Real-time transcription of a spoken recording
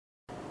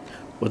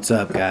What's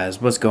up,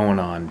 guys? What's going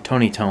on?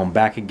 Tony Tone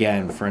back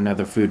again for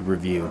another food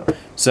review.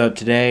 So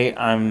today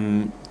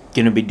I'm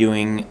gonna be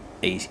doing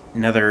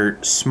another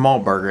small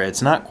burger.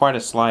 It's not quite a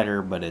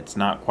slider, but it's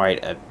not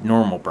quite a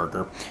normal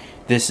burger.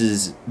 This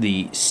is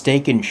the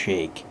Steak and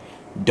Shake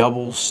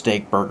double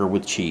steak burger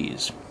with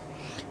cheese,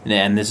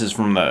 and this is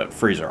from the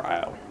freezer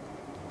aisle.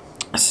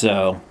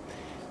 So,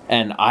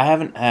 and I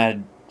haven't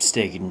had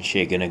Steak and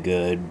Shake in a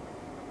good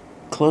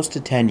close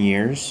to 10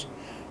 years,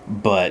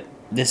 but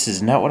this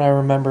is not what I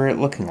remember it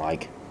looking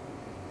like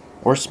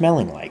or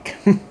smelling like.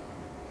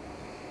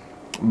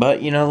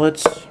 But,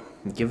 let's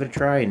give it a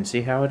try and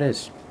see how it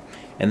is.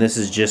 And this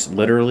is just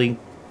literally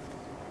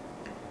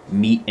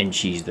meat and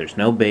cheese. There's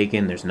no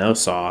bacon, there's no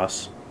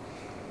sauce.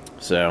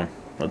 So,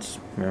 let's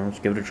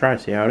give it a try,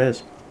 see how it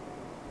is.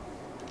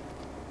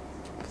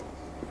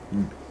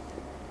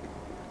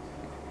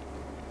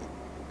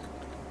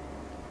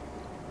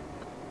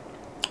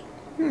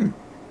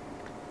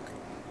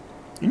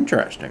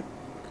 Interesting.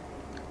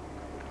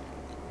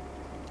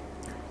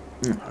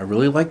 I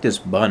really like this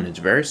bun. It's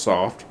very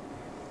soft.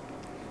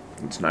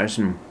 It's nice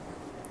and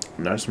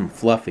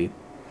fluffy.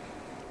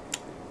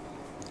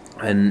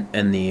 And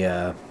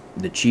the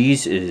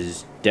cheese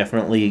is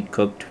definitely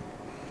cooked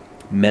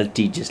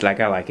melty just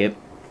like I like it.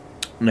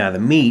 Now the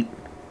meat,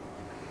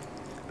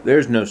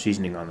 there's no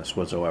seasoning on this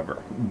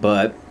whatsoever,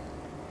 but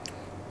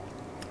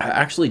I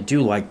actually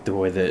do like the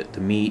way that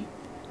the meat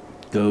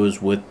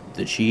goes with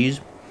the cheese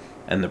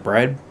and the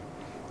bread.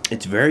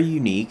 It's very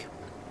unique.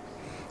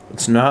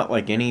 It's not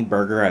like any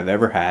burger I've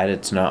ever had.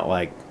 It's not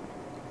like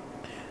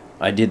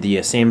I did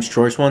the Sam's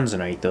Choice ones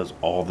and I eat those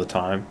all the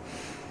time.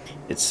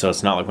 It's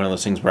not like one of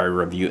those things where I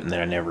review it and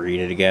then I never eat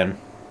it again.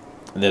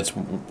 That's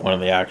one of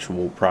the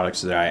actual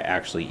products that I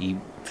actually eat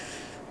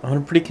on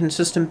a pretty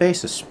consistent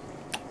basis.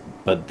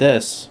 But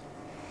this,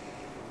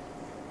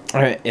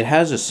 it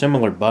has a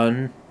similar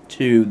bun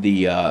to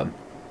the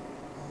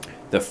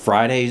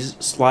Fridays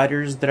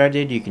sliders that I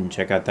did. You can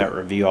check out that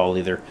review. I'll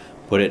either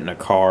put it in a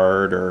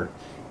card or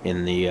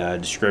in the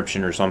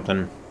description or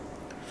something.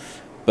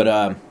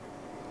 But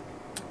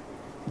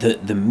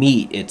the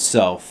meat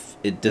itself,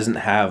 it doesn't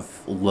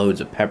have loads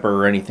of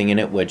pepper or anything in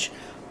it, which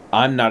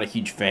I'm not a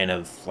huge fan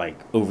of, like,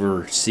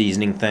 over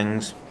seasoning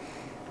things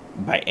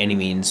by any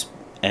means.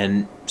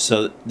 And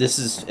so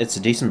it's a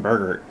decent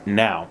burger.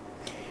 Now,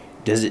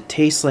 does it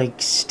taste like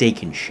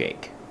Steak and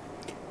Shake?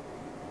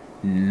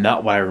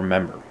 Not what I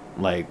remember.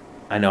 Like,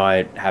 I know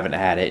I haven't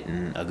had it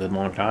in a good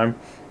long time,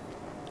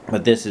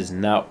 but this is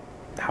not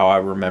how I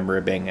remember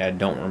it being. I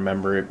don't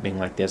remember it being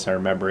like this. I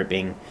remember it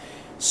being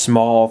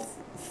small,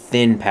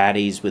 thin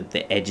patties with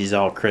the edges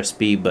all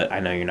crispy, but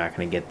I know you're not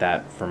going to get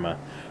that from a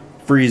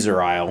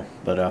freezer aisle.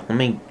 But let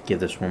me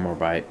give this one more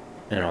bite,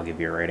 and I'll give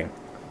you a rating.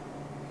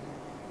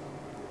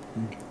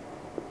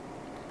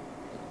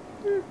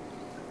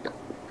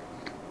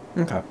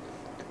 Okay.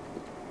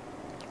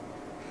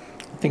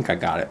 I think I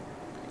got it.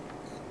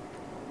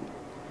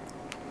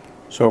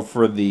 So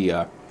for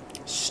the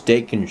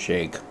Steak and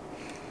Shake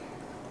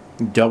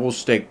double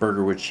steak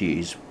burger with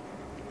cheese,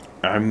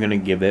 I'm gonna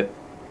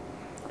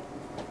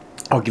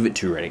I'll give it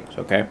 2 ratings,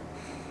 okay?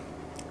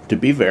 To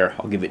be fair,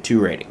 I'll give it 2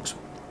 ratings.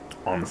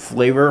 On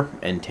flavor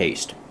and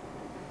taste,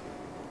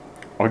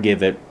 I'll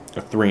give it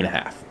a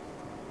 3.5.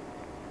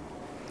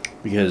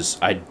 Because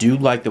I do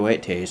like the way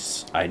it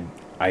tastes.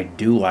 I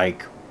do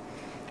like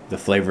the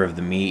flavor of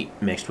the meat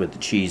mixed with the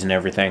cheese and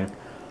everything.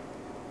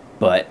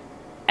 But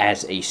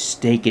as a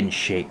Steak and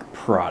Shake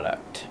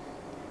product,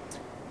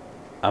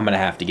 I'm going to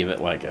have to give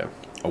it like a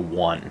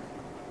 1.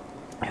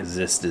 Because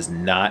this does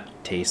not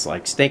taste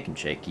like Steak and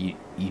Shake. You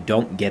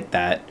don't get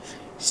that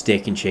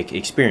Steak and Shake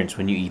experience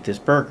when you eat this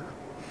burger.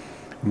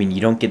 I mean,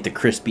 you don't get the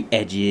crispy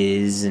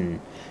edges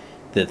and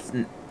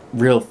the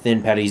real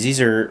thin patties. These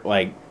are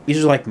like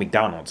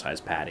McDonald's size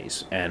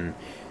patties. And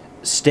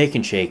Steak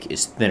and Shake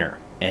is thinner.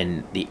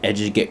 And the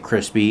edges get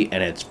crispy,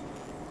 and it's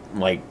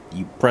like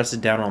you press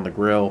it down on the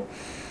grill.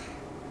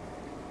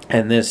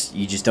 And this,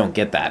 you just don't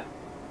get that.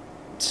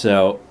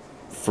 So,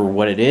 for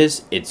what it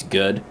is, it's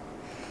good.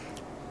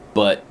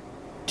 But,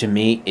 to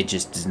me, it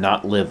just does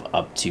not live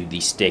up to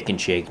the Steak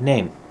and Shake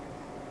name.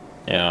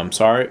 Yeah, I'm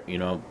sorry,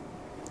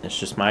 it's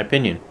just my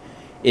opinion.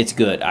 It's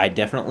good. I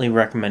definitely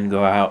recommend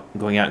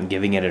going out and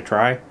giving it a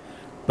try.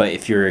 But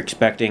if you're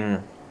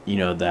expecting,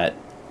 that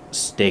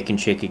Steak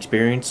and Shake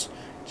experience,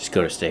 just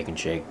go to Steak and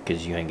Shake,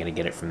 because you ain't going to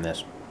get it from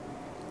this.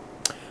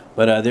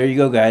 But there you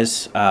go,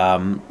 guys.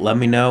 Let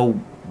me know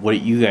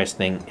what you guys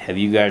think. Have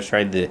you guys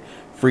tried the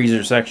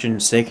freezer section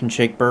Steak and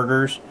Shake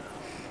burgers?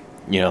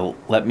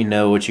 Let me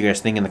know what you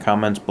guys think in the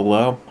comments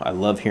below. I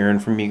love hearing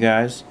from you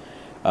guys.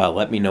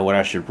 Let me know what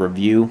I should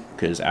review,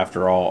 because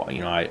after all,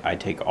 I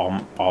take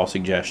all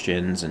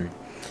suggestions, and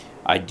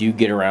I do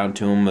get around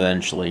to them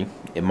eventually.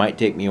 It might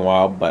take me a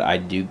while, but I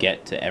do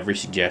get to every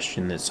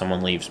suggestion that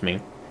someone leaves me.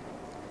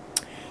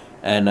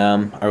 And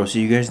I will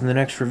see you guys in the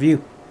next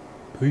review.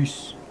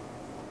 Peace.